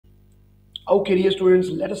Okay, dear students,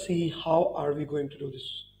 let us see how are we going to do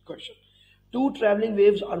this question. Two traveling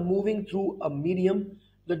waves are moving through a medium.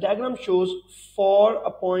 The diagram shows for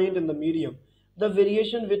a point in the medium, the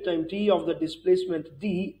variation with time t of the displacement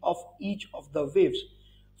d of each of the waves.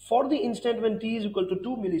 For the instant when t is equal to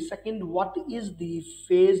 2 millisecond, what is the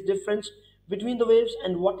phase difference between the waves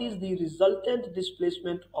and what is the resultant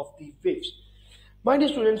displacement of the waves? My dear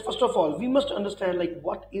students, first of all, we must understand like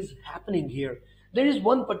what is happening here. There is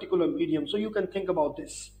one particular medium, so you can think about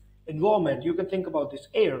this environment, you can think about this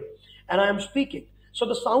air, and I am speaking. So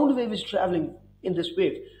the sound wave is traveling in this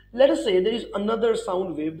wave. Let us say there is another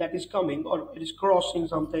sound wave that is coming, or it is crossing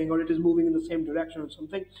something, or it is moving in the same direction or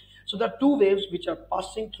something. So there are two waves which are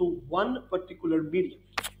passing through one particular medium.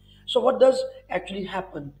 So what does actually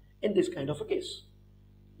happen in this kind of a case?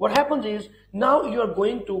 What happens is now you are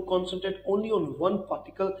going to concentrate only on one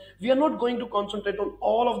particle. We are not going to concentrate on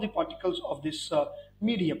all of the particles of this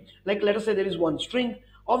medium. Like let us say there is one string.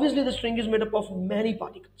 Obviously the string is made up of many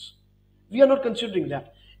particles. We are not considering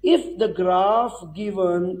that. If the graph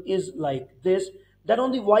given is like this, then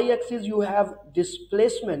on the y-axis you have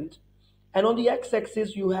displacement and on the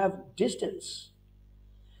x-axis you have distance.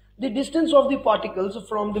 The distance of the particles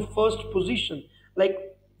from the first position,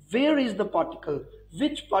 like where is the particle,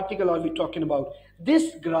 which particle are we talking about?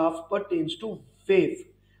 This graph pertains to wave,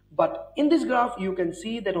 but in this graph you can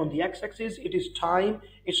see that on the x-axis it is time,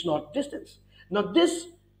 it's not distance. Now this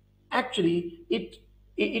actually it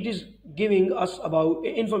is giving us about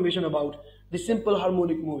information about the simple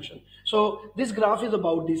harmonic motion. So this graph is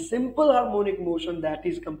about the simple harmonic motion that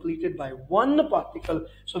is completed by one particle.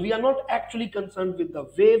 So we are not actually concerned with the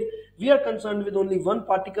wave, we are concerned with only one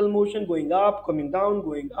particle motion going up, coming down,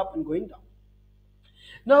 going up and going down.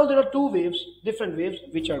 Now there are two waves, different waves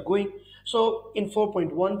which are going. So in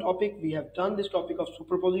 4.1 topic, we have done this topic of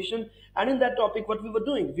superposition, and in that topic what we were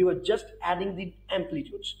doing, we were just adding the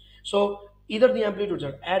amplitudes. So either the amplitudes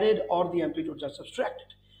are added or the amplitudes are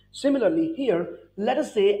subtracted. Similarly here, let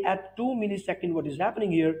us say at 2 millisecond what is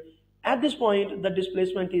happening here, at this point the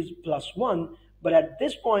displacement is plus 1, but at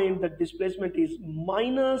this point the displacement is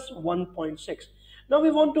minus 1.6. Now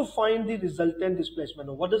we want to find the resultant displacement.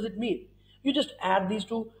 Now, what does it mean? You just add these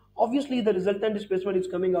two. Obviously the resultant displacement is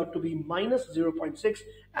coming out to be minus 0.6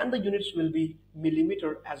 and the units will be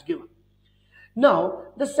millimeter as given. Now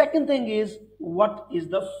the second thing is, what is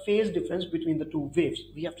the phase difference between the two waves?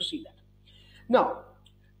 We have to see that. Now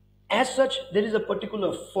as such, there is a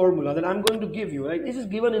particular formula that I'm going to give you. Right? This is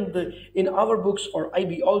given in our books for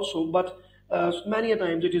IB also, but many a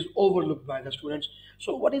times it is overlooked by the students.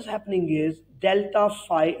 So what is happening is delta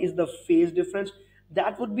phi is the phase difference.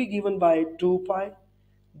 That would be given by 2 pi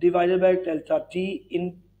divided by delta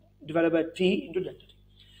t divided by t into delta t.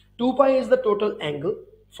 2 pi is the total angle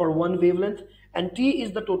for one wavelength and t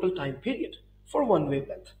is the total time period for one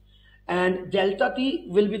wavelength. And delta t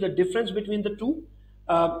will be the difference between the two.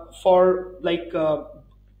 For like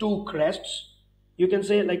two crests, you can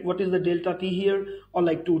say like what is the delta t here, or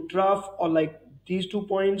like two trough, or like these 2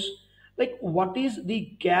 points, like what is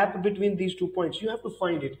the gap between these 2 points, you have to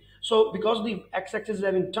find it. So because the x-axis is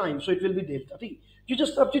having time, so it will be delta t. You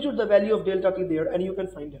just substitute the value of delta t there and you can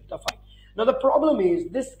find delta phi. Now the problem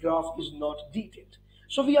is this graph is not detailed,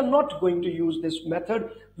 so we are not going to use this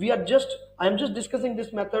method. I am just discussing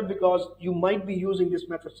this method because you might be using this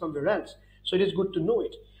method somewhere else. So it is good to know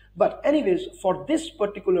it. But anyways, for this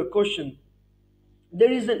particular question,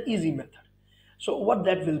 there is an easy method. So what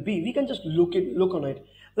that will be, we can just look on it.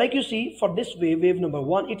 Like you see, for this wave number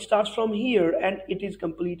 1, it starts from here and it is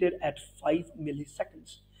completed at 5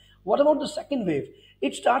 milliseconds. What about the second wave?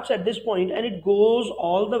 It starts at this point and it goes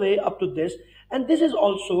all the way up to this, and this is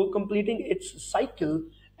also completing its cycle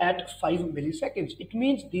at 5 milliseconds. It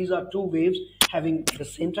means these are two waves having the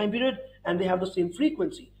same time period and they have the same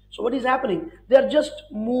frequency. So what is happening? They are just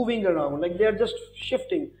moving around, like they are just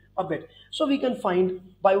shifting a bit. So we can find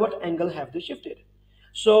by what angle have they shifted.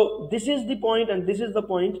 So this is the point and this is the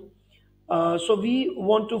point. So we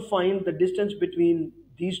want to find the distance between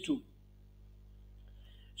these two.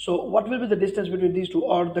 So what will be the distance between these two,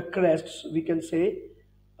 or the crests, we can say,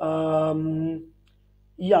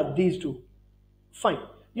 yeah, these two. Fine.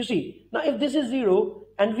 You see, now if this is 0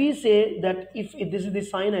 and we say that if this is the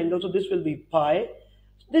sine angle, so this will be pi.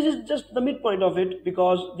 This is just the midpoint of it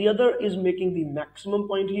because the other is making the maximum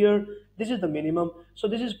point here. This is the minimum. So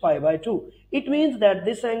this is pi by 2. It means that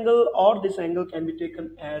this angle or this angle can be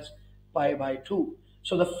taken as pi by 2.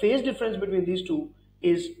 So the phase difference between these two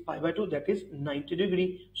is pi by 2, that is 90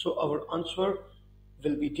 degree. So our answer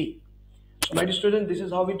will be T. So my dear student, this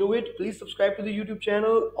is how we do it. Please subscribe to the YouTube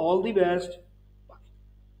channel. All the best.